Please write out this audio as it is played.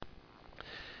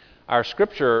Our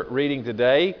scripture reading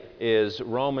today is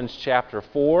Romans chapter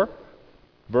 4,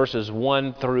 verses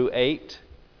 1 through 8.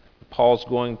 Paul's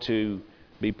going to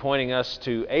be pointing us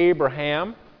to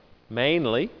Abraham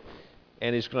mainly,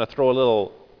 and he's going to throw a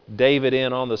little David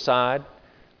in on the side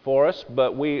for us,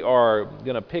 but we are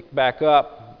going to pick back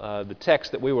up the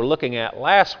text that we were looking at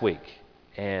last week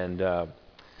and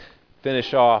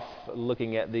finish off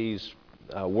looking at these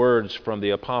words from the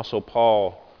Apostle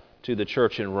Paul to the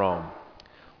church in Rome.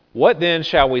 What then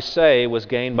shall we say was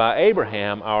gained by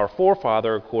Abraham, our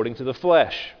forefather, according to the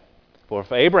flesh? For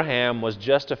if Abraham was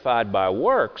justified by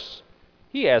works,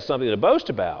 he has something to boast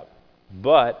about,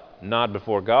 but not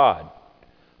before God.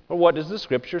 For what does the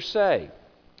Scripture say?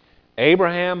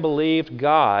 Abraham believed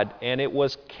God, and it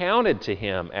was counted to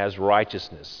him as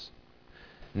righteousness.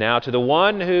 Now to the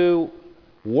one who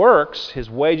works, his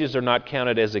wages are not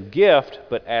counted as a gift,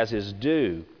 but as his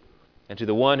due. And to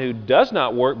the one who does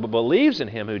not work but believes in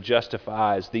him who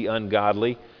justifies the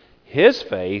ungodly, his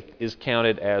faith is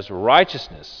counted as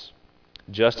righteousness.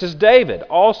 Just as David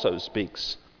also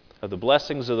speaks of the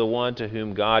blessings of the one to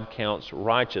whom God counts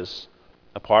righteous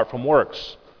apart from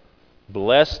works.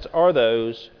 Blessed are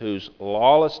those whose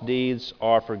lawless deeds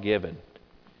are forgiven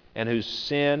and whose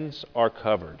sins are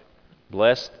covered.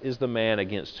 Blessed is the man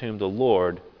against whom the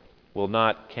Lord will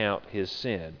not count his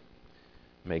sin.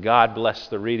 May God bless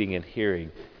the reading and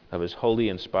hearing of His holy,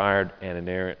 inspired, and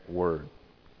inerrant Word.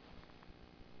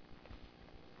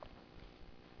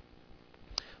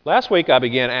 Last week I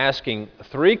began asking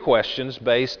 3 questions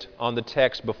based on the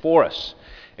text before us,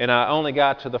 and I only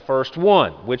got to the first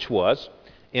one, which was,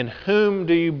 in whom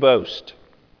do you boast?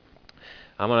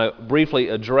 I'm going to briefly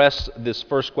address this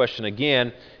first question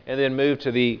again, and then move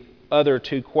to the other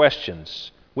 2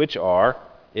 questions, which are,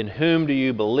 in whom do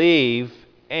you believe,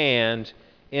 and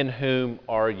in whom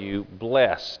are you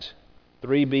blessed?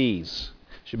 3 B's.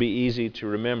 Should be easy to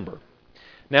remember.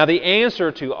 Now, the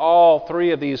answer to all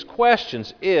 3 of these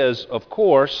questions is, of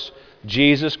course,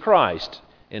 Jesus Christ.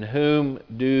 In whom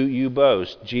do you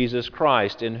boast? Jesus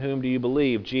Christ. In whom do you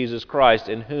believe? Jesus Christ.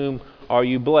 In whom are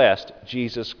you blessed?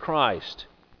 Jesus Christ.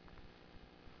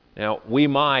 Now, we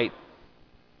might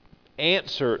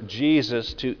answer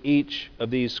Jesus to each of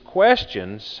these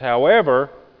questions.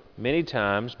 However, many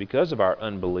times, because of our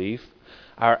unbelief,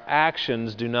 our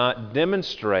actions do not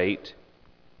demonstrate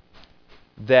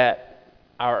that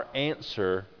our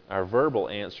answer, our verbal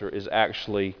answer, is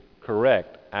actually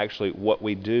correct, actually what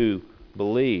we do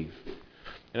believe.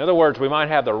 In other words, we might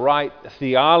have the right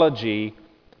theology,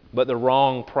 but the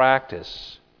wrong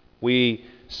practice. We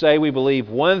say we believe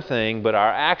one thing, but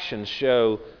our actions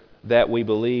show that we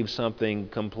believe something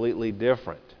completely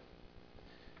different.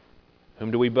 Whom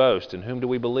do we boast? In whom do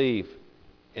we believe?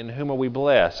 In whom are we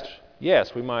blessed?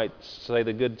 Yes, we might say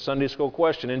the good Sunday school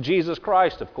question, in Jesus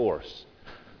Christ, of course.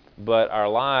 But our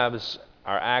lives,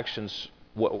 our actions,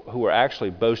 who we're actually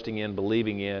boasting in,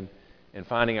 believing in, and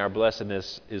finding our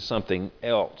blessedness is something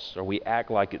else, or we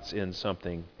act like it's in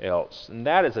something else. And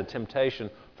that is a temptation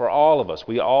for all of us.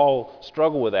 We all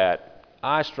struggle with that.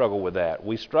 I struggle with that.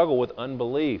 We struggle with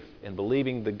unbelief in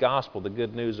believing the gospel, the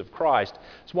good news of Christ.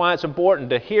 That's why it's important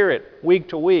to hear it week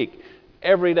to week,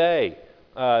 every day,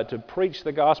 to preach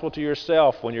the gospel to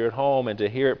yourself when you're at home and to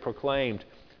hear it proclaimed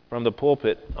from the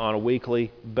pulpit on a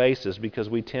weekly basis, because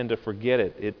we tend to forget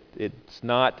it. It's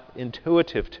not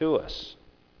intuitive to us.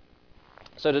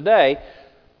 So today,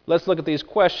 let's look at these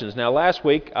questions. Now, last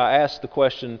week I asked the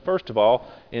question, first of all,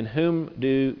 in whom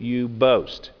do you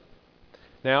boast?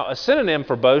 Now, a synonym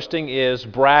for boasting is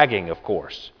bragging, of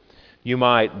course. You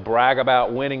might brag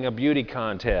about winning a beauty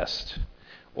contest,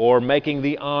 or making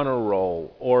the honor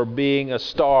roll, or being a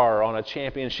star on a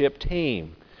championship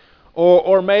team.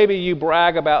 Or maybe you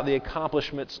brag about the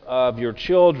accomplishments of your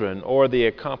children, or the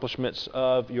accomplishments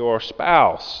of your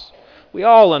spouse. We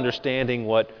all understanding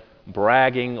what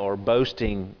bragging or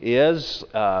boasting is.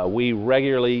 We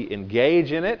regularly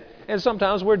engage in it, and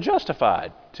sometimes we're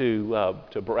justified to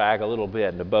brag a little bit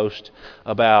and to boast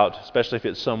about, especially if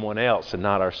it's someone else and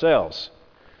not ourselves.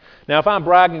 Now, if I'm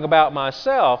bragging about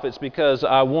myself, it's because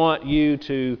I want you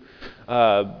to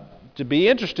be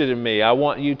interested in me. I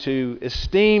want you to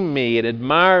esteem me and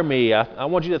admire me. I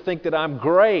want you to think that I'm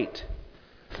great.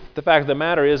 The fact of the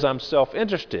matter is I'm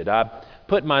self-interested. I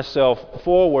put myself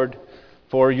forward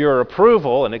for your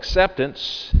approval and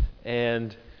acceptance.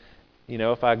 And,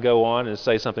 if I go on and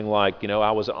say something like,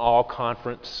 I was an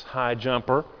all-conference high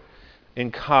jumper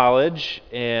in college,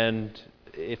 and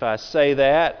if I say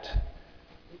that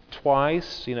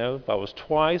twice, if I was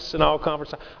twice in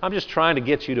all-conference, I'm just trying to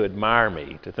get you to admire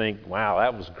me, to think, wow,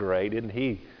 that was great, isn't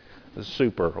he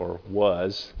super, or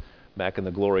was, back in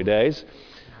the glory days.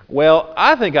 Well,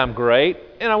 I think I'm great,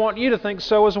 and I want you to think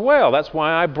so as well. That's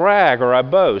why I brag or I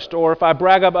boast. Or if I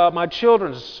brag about my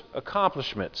children's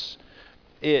accomplishments,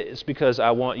 it's because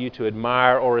I want you to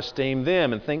admire or esteem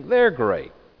them and think they're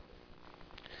great.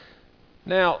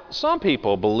 Now, some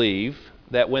people believe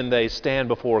that when they stand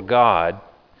before God,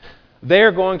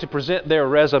 they're going to present their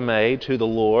resume to the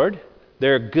Lord,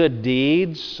 their good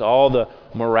deeds, all the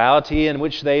morality in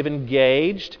which they've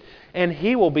engaged, and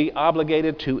He will be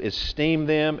obligated to esteem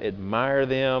them, admire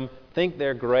them, think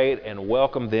they're great, and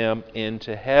welcome them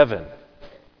into heaven.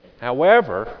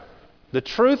 However, the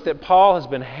truth that Paul has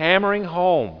been hammering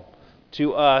home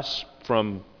to us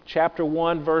from chapter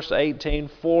 1, verse 18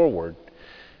 forward,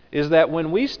 is that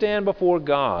when we stand before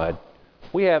God,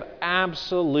 we have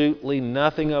absolutely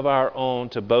nothing of our own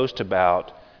to boast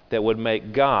about that would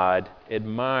make God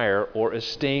admire or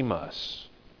esteem us.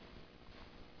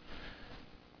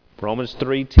 Romans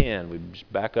 3:10, we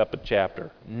just back up a chapter.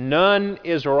 None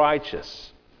is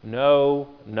righteous, no,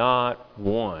 not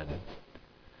one.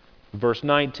 Verse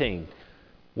 19,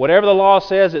 whatever the law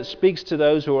says, it speaks to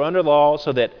those who are under law,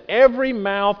 so that every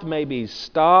mouth may be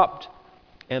stopped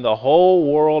and the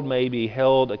whole world may be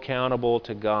held accountable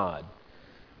to God.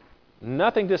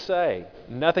 Nothing to say,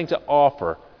 nothing to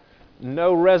offer,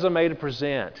 no resume to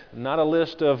present, not a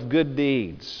list of good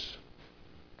deeds.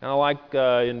 Kind of like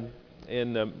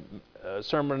in the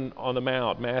Sermon on the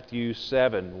Mount, Matthew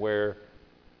 7, where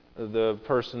the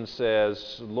person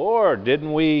says, Lord,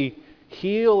 didn't we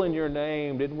heal in your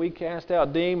name? Didn't we cast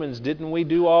out demons? Didn't we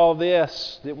do all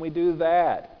this? Didn't we do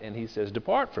that? And he says,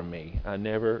 depart from me, I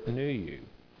never knew you.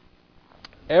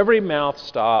 Every mouth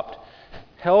stopped,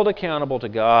 held accountable to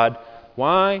God.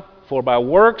 Why? For by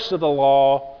works of the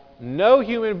law, no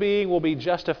human being will be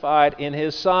justified in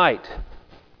His sight,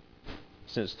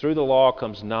 since through the law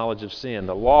comes knowledge of sin.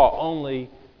 The law only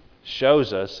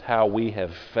shows us how we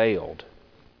have failed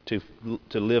to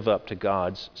live up to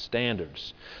God's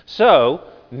standards. So,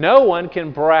 no one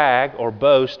can brag or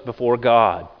boast before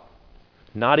God.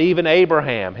 Not even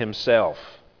Abraham himself,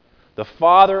 the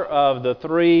father of the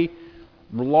three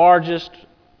largest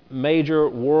major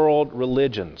world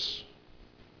religions.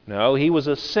 No, he was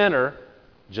a sinner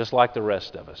just like the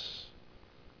rest of us.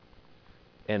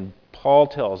 And Paul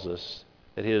tells us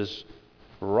that his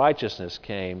righteousness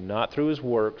came not through his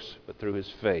works, but through his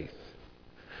faith.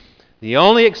 The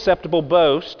only acceptable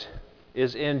boast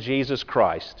is in Jesus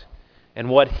Christ and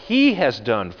what He has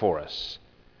done for us.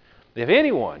 If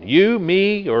anyone, you,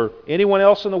 me, or anyone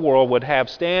else in the world would have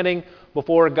standing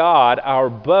before God, our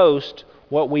boast,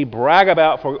 what we brag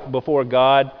about before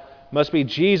God, must be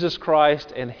Jesus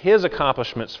Christ and His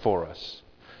accomplishments for us.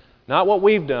 Not what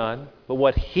we've done, but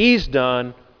what He's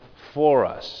done for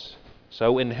us.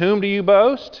 So in whom do you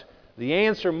boast? The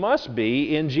answer must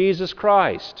be in Jesus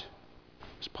Christ.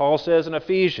 As Paul says in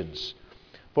Ephesians,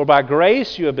 for by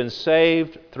grace you have been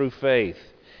saved through faith.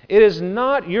 It is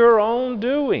not your own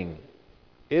doing.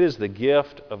 It is the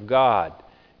gift of God.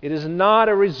 It is not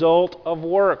a result of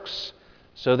works,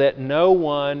 so that no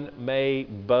one may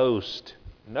boast.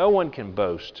 No one can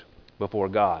boast before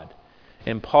God.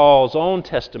 In Paul's own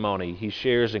testimony, he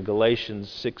shares in Galatians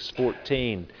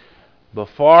 6:14, but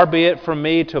far be it from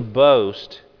me to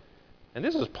boast. And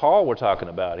this is Paul we're talking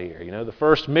about here, the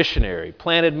first missionary,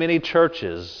 planted many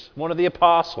churches, one of the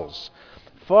apostles.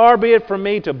 Far be it from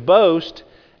me to boast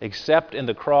except in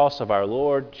the cross of our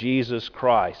Lord Jesus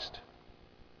Christ.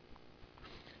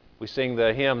 We sing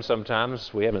the hymn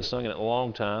sometimes. We haven't sung it in a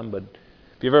long time, but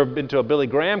if you've ever been to a Billy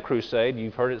Graham crusade,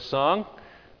 you've heard it sung.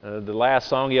 The last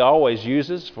song he always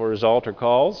uses for his altar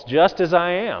calls, just as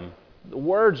I am. The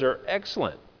words are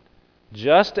excellent.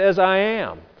 Just as I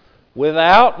am,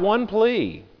 without one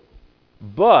plea,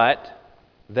 but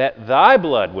that thy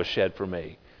blood was shed for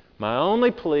me. My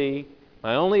only plea,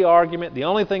 my only argument, the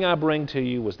only thing I bring to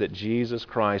you was that Jesus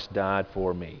Christ died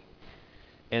for me,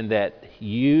 and that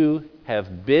you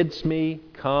have bids me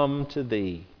come to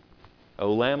thee.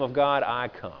 O Lamb of God, I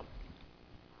come.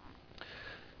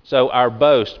 So our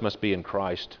boast must be in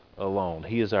Christ alone.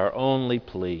 He is our only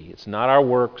plea. It's not our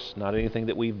works, not anything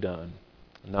that we've done,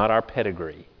 not our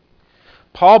pedigree.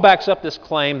 Paul backs up this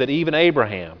claim that even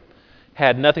Abraham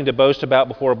had nothing to boast about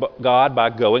before God by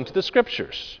going to the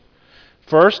Scriptures.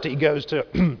 First, he goes to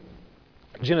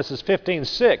Genesis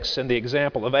 15:6 and the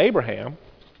example of Abraham,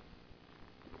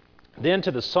 then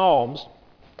to the Psalms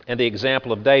and the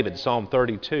example of David, Psalm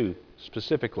 32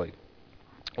 specifically.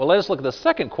 Well, let us look at the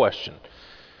second question.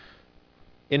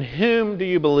 In whom do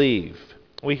you believe?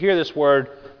 We hear this word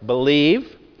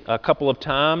believe a couple of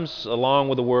times along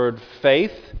with the word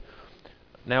faith.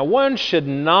 Now, one should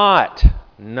not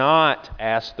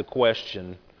ask the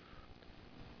question,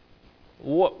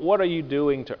 what are you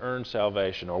doing to earn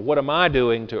salvation? Or what am I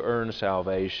doing to earn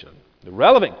salvation? The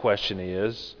relevant question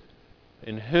is,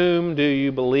 in whom do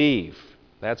you believe?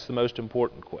 That's the most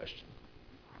important question.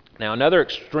 Now, another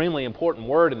extremely important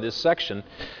word in this section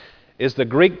is the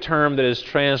Greek term that is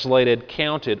translated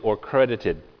counted or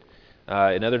credited.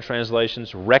 In other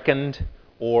translations, reckoned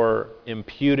or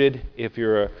imputed if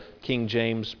you're a King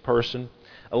James person.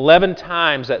 11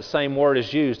 times that same word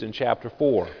is used in chapter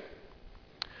 4.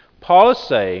 Paul is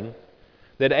saying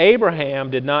that Abraham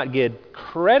did not get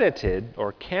credited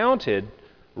or counted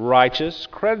righteous,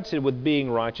 credited with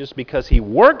being righteous because he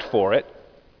worked for it.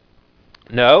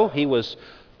 No, he was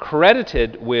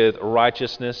credited with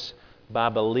righteousness by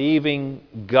believing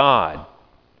God.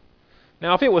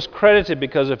 Now, if it was credited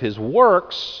because of his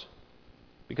works,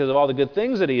 because of all the good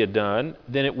things that he had done,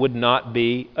 then it would not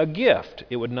be a gift.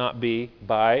 It would not be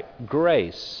by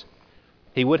grace.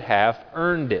 He would have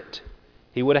earned it.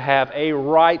 He would have a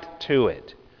right to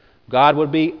it. God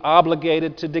would be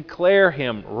obligated to declare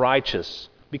him righteous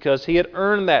because he had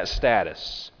earned that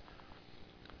status.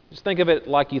 Just think of it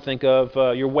like you think of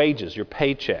your wages, your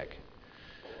paycheck.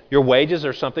 Your wages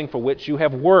are something for which you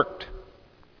have worked.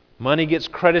 Money gets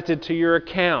credited to your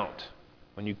account.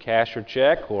 When you cash your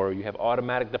check or you have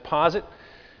automatic deposit,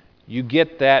 you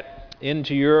get that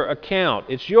into your account.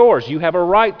 It's yours. You have a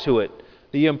right to it.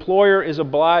 The employer is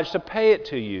obliged to pay it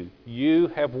to you. You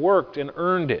have worked and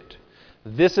earned it.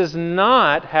 This is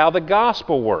not how the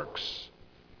gospel works,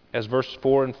 as verses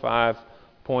 4 and 5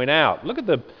 point out. Look at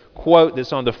the quote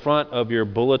that's on the front of your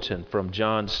bulletin from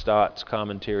John Stott's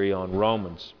commentary on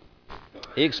Romans.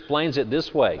 He explains it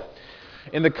this way.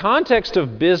 In the context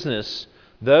of business,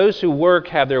 those who work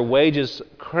have their wages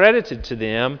credited to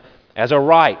them as a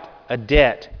right, a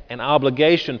debt, an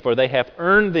obligation, for they have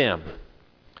earned them.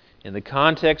 In the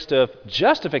context of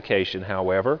justification,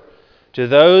 however, to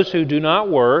those who do not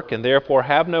work and therefore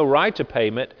have no right to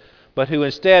payment, but who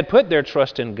instead put their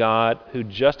trust in God, who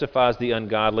justifies the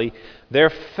ungodly,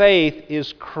 their faith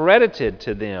is credited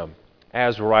to them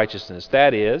as righteousness.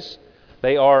 That is,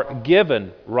 they are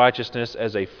given righteousness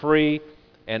as a free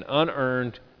and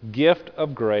unearned gift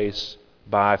of grace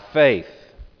by faith.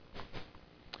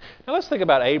 Now let's think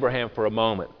about Abraham for a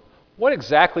moment. What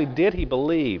exactly did he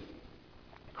believe?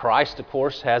 Christ, of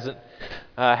course, hasn't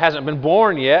been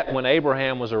born yet when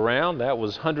Abraham was around. That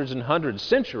was hundreds and hundreds,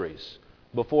 centuries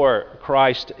before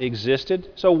Christ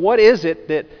existed. So what is it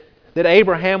that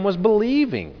Abraham was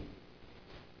believing?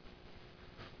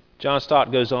 John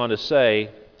Stott goes on to say,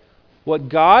 what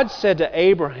God said to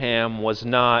Abraham was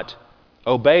not,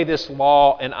 obey this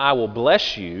law and I will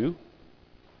bless you,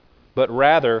 but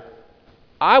rather,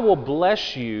 I will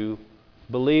bless you,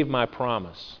 believe my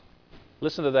promise.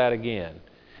 Listen to that again.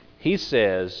 He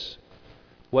says,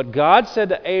 what God said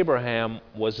to Abraham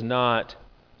was not,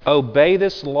 obey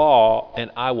this law and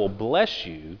I will bless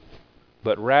you,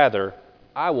 but rather,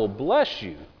 I will bless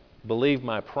you, believe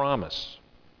my promise.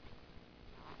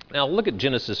 Now look at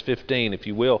Genesis 15, if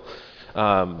you will,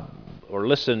 or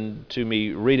listen to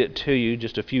me read it to you,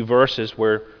 just a few verses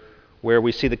where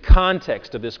we see the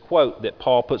context of this quote that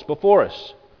Paul puts before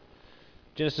us.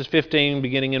 Genesis 15,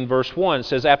 beginning in verse 1,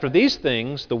 says, after these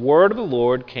things, the word of the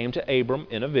Lord came to Abram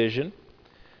in a vision.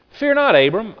 Fear not,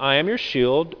 Abram, I am your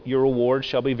shield. Your reward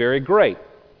shall be very great.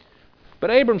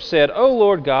 But Abram said, O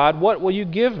Lord God, what will you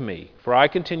give me? For I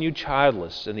continue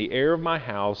childless, and the heir of my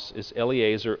house is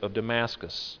Eliezer of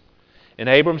Damascus. And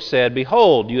Abram said,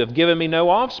 behold, you have given me no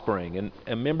offspring, and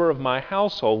a member of my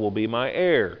household will be my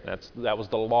heir. That was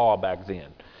the law back then.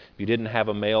 If you didn't have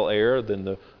a male heir,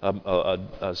 then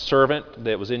a servant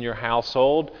that was in your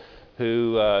household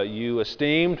who you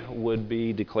esteemed would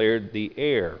be declared the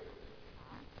heir.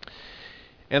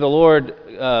 And the word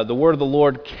of the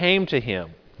Lord came to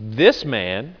him. This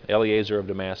man, Eliezer of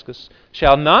Damascus,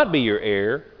 shall not be your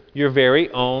heir. Your very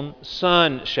own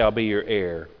son shall be your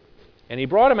heir. And he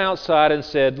brought him outside and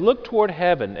said, look toward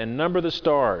heaven and number the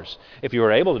stars, if you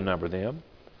are able to number them.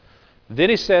 Then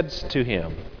he said to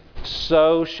him,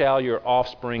 so shall your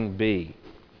offspring be.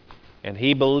 And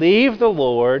he believed the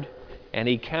Lord, and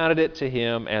he counted it to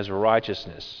him as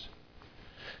righteousness.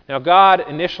 Now God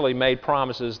initially made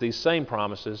promises, these same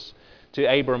promises, to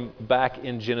Abram back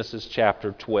in Genesis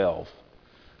chapter 12.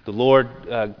 The Lord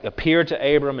appeared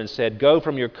to Abram and said, go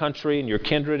from your country and your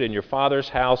kindred and your father's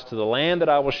house to the land that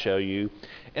I will show you,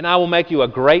 and I will make you a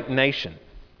great nation.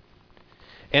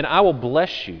 And I will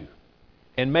bless you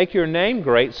and make your name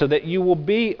great so that you will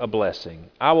be a blessing.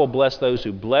 I will bless those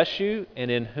who bless you,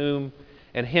 and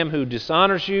him who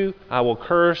dishonors you I will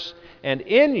curse, and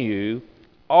in you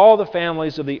all the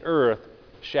families of the earth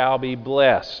shall be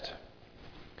blessed.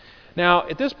 Now,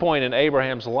 at this point in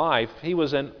Abraham's life, he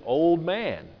was an old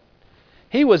man.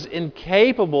 He was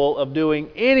incapable of doing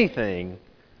anything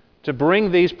to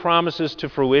bring these promises to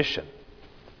fruition.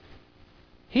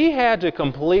 He had to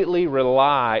completely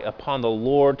rely upon the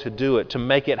Lord to do it, to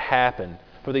make it happen,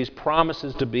 for these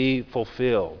promises to be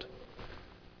fulfilled.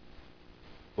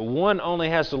 But one only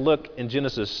has to look in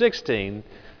Genesis 16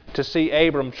 to see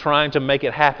Abram trying to make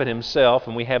it happen himself,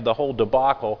 and we have the whole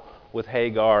debacle with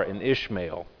Hagar and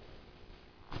Ishmael.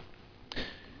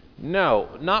 No,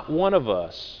 not one of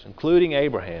us, including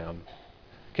Abraham,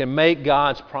 can make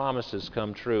God's promises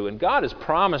come true. And God has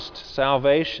promised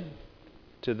salvation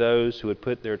to those who would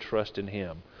put their trust in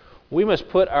Him. We must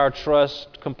put our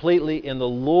trust completely in the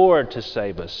Lord to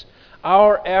save us.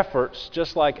 Our efforts,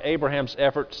 just like Abraham's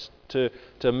efforts to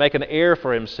make an heir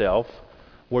for himself,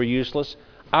 were useless.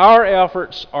 Our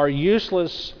efforts are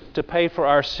useless to pay for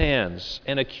our sins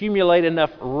and accumulate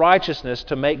enough righteousness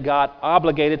to make God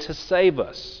obligated to save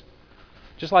us.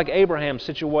 Just like Abraham's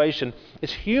situation,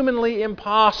 it's humanly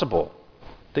impossible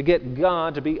to get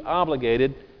God to be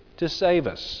obligated to save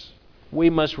us. We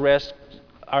must rest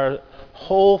our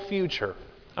whole future,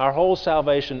 our whole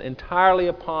salvation entirely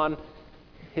upon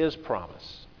His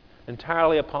promise,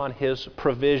 entirely upon His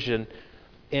provision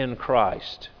in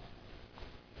Christ.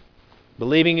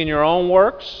 Believing in your own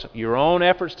works, your own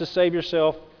efforts to save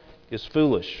yourself, is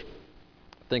foolish.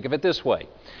 Think of it this way.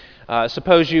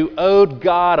 Suppose you owed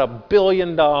God $1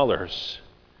 billion,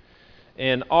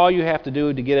 and all you have to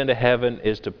do to get into heaven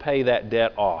is to pay that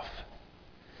debt off.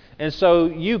 And so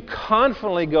you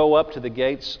confidently go up to the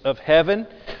gates of heaven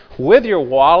with your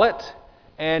wallet,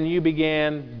 and you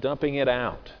began dumping it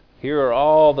out. Here are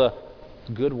all the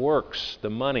good works, the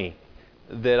money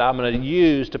that I'm going to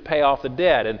use to pay off the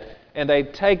debt. And they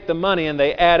take the money and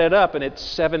they add it up, and it's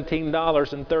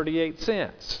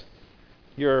 $17.38.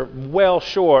 You're well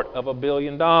short of $1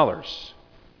 billion.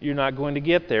 You're not going to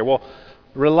get there. Well,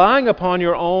 relying upon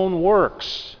your own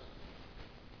works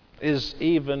is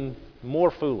even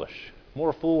more foolish,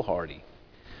 more foolhardy.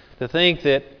 To think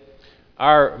that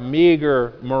our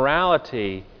meager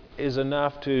morality is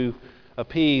enough to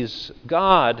appease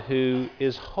God, who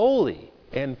is holy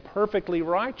and perfectly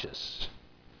righteous.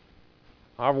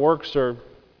 Our works are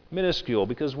minuscule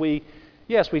because we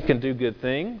can do good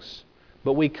things,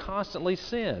 but we constantly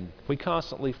sin. We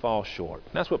constantly fall short.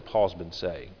 That's what Paul's been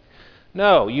saying.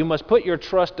 No, you must put your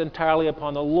trust entirely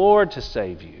upon the Lord to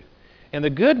save you. And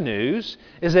the good news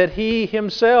is that He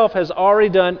Himself has already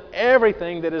done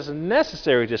everything that is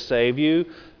necessary to save you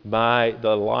by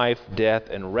the life, death,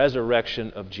 and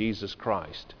resurrection of Jesus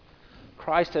Christ.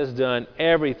 Christ has done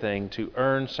everything to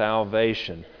earn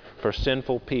salvation for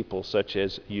sinful people such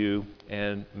as you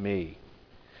and me.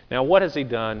 Now, what has He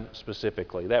done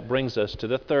specifically? That brings us to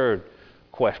the third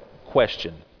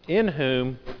question. In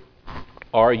whom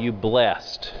are you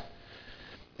blessed?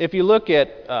 If you look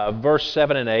at verse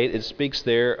 7 and 8, it speaks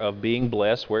there of being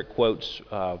blessed, where it quotes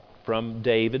from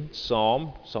David,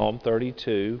 Psalm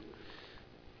 32.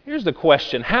 Here's the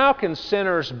question: how can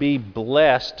sinners be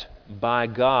blessed by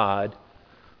God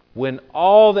when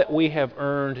all that we have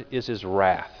earned is His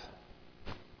wrath?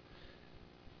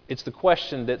 It's the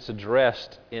question that's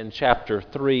addressed in chapter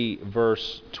 3,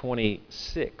 verse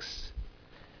 26.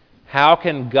 How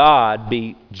can God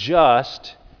be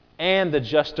just and the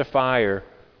justifier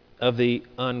of the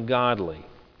ungodly?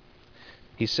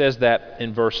 He says that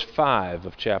in verse 5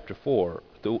 of chapter 4.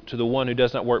 To the one who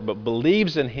does not work but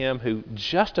believes in Him who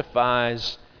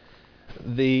justifies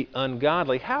the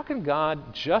ungodly. How can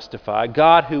God justify?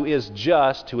 God, who is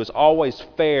just, who is always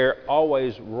fair,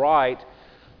 always right,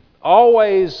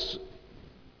 always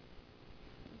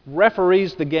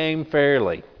referees the game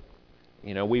fairly.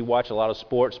 You know, we watch a lot of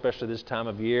sports, especially this time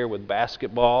of year with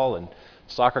basketball, and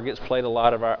soccer gets played a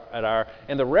lot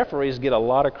and the referees get a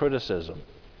lot of criticism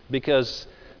because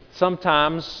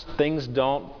sometimes things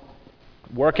don't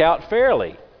work out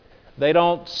fairly. They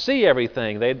don't see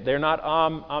everything. They're not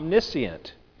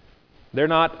omniscient. They're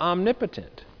not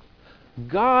omnipotent.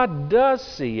 God does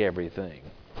see everything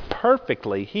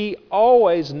perfectly. He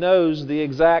always knows the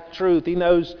exact truth. He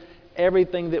knows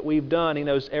everything that we've done. He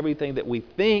knows everything that we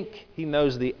think. He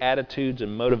knows the attitudes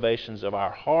and motivations of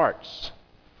our hearts.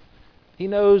 He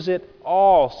knows it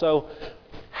all. So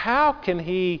how can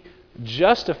He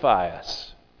justify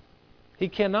us? He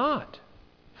cannot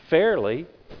fairly.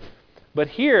 But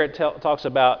here it talks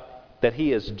about that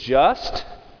He is just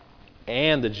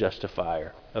and the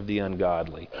justifier of the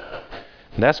ungodly.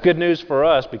 And that's good news for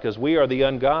us because we are the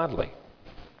ungodly.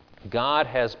 God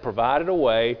has provided a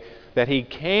way that He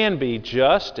can be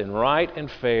just and right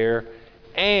and fair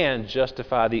and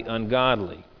justify the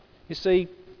ungodly. You see,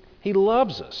 He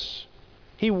loves us.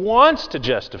 He wants to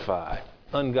justify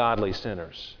ungodly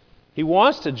sinners. He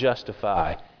wants to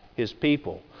justify His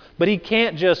people. But He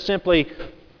can't just simply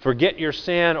forget your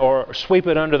sin or sweep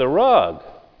it under the rug.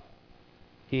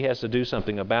 He has to do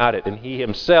something about it, and He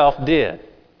Himself did.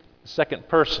 The second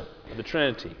person of the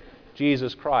Trinity,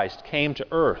 Jesus Christ, came to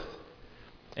earth,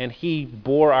 and He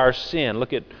bore our sin.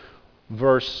 Look at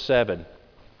verse 7.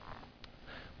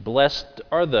 Blessed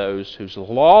are those whose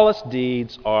lawless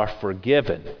deeds are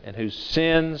forgiven and whose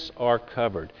sins are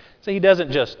covered. So He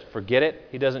doesn't just forget it.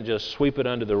 He doesn't just sweep it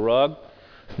under the rug.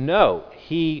 No,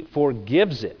 He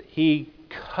forgives it. He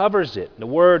covers it. The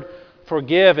word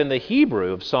forgive in the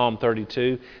Hebrew of Psalm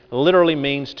 32 literally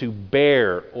means to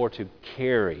bear or to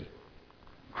carry.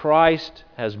 Christ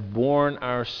has borne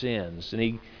our sins.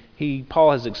 And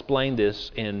Paul has explained this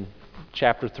in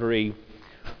chapter 3,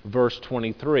 verse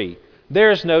 23.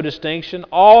 There is no distinction.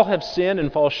 All have sinned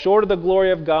and fall short of the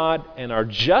glory of God and are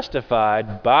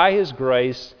justified by His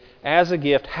grace as a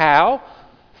gift. How?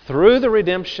 Through the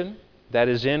redemption that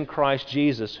is in Christ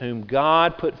Jesus, whom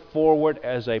God put forward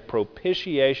as a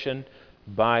propitiation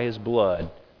by His blood,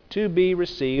 to be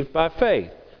received by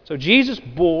faith. So Jesus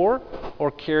bore or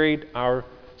carried our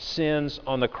sins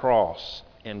on the cross,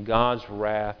 and God's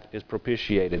wrath is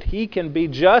propitiated. He can be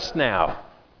just now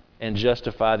and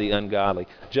justify the ungodly,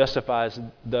 justifies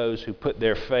those who put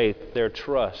their faith, their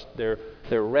trust, their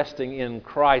resting in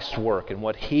Christ's work and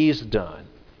what He's done.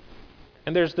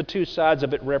 And there's the two sides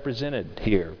of it represented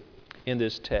here in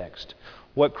this text.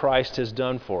 What Christ has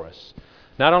done for us.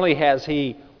 Not only has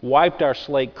He wiped our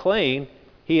slate clean,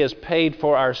 He has paid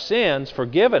for our sins,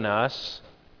 forgiven us,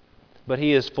 but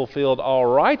He has fulfilled all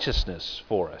righteousness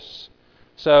for us.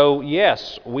 So,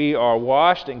 yes, we are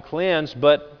washed and cleansed,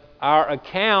 but our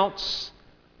accounts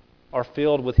are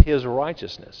filled with His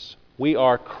righteousness. We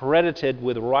are credited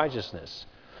with righteousness.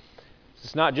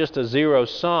 It's not just a zero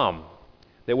sum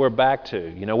that we're back to.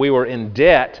 You know, we were in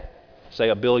debt, say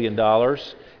 $1 billion.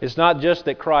 It's not just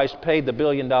that Christ paid the $1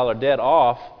 billion debt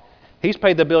off. He's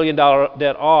paid the $1 billion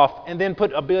debt off and then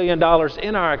put $1 billion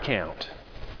in our account.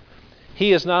 He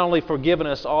has not only forgiven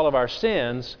us all of our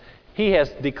sins, He has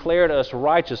declared us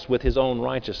righteous with His own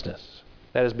righteousness.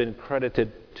 That has been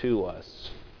credited to us.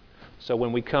 So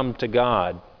when we come to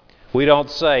God, we don't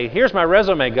say, here's my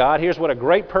resume, God. Here's what a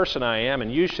great person I am,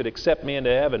 and you should accept me into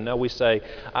heaven. No, we say,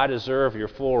 I deserve your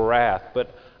full wrath,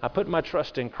 but I put my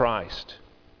trust in Christ,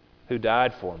 who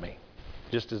died for me,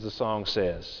 just as the song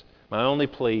says. My only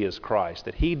plea is Christ,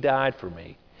 that He died for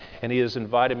me, and He has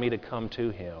invited me to come to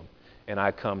Him, and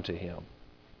I come to Him.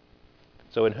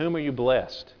 So in whom are you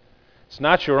blessed? It's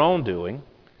not your own doing.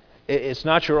 It's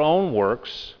not your own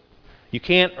works. You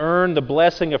can't earn the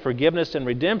blessing of forgiveness and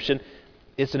redemption.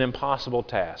 It's an impossible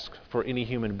task for any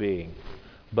human being.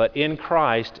 But in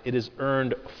Christ, it is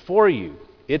earned for you.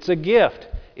 It's a gift.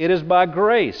 It is by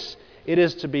grace. It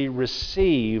is to be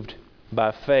received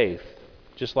by faith,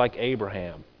 just like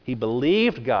Abraham. He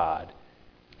believed God.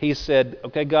 He said,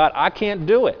 okay, God, I can't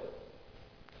do it.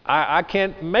 I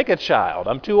can't make a child.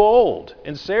 I'm too old.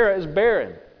 And Sarah is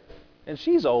barren. And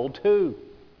she's old too.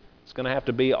 It's going to have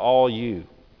to be all you.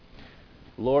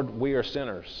 Lord, we are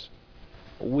sinners.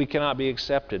 We cannot be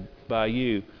accepted by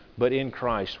you, but in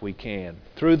Christ we can.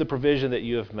 Through the provision that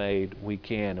you have made, we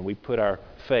can. And we put our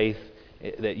faith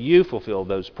that you fulfill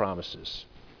those promises.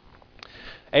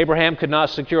 Abraham could not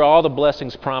secure all the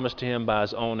blessings promised to him by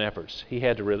his own efforts. He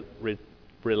had to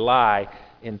rely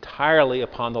entirely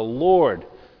upon the Lord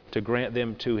to grant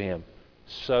them to him.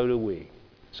 So do we.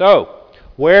 So,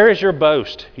 where is your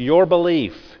boast, your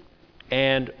belief,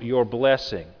 and your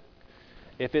blessing?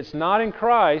 If it's not in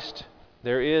Christ,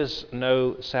 there is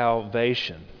no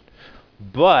salvation.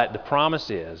 But the promise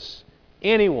is,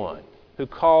 anyone who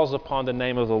calls upon the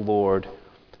name of the Lord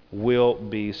will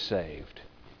be saved.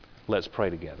 Let's pray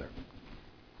together.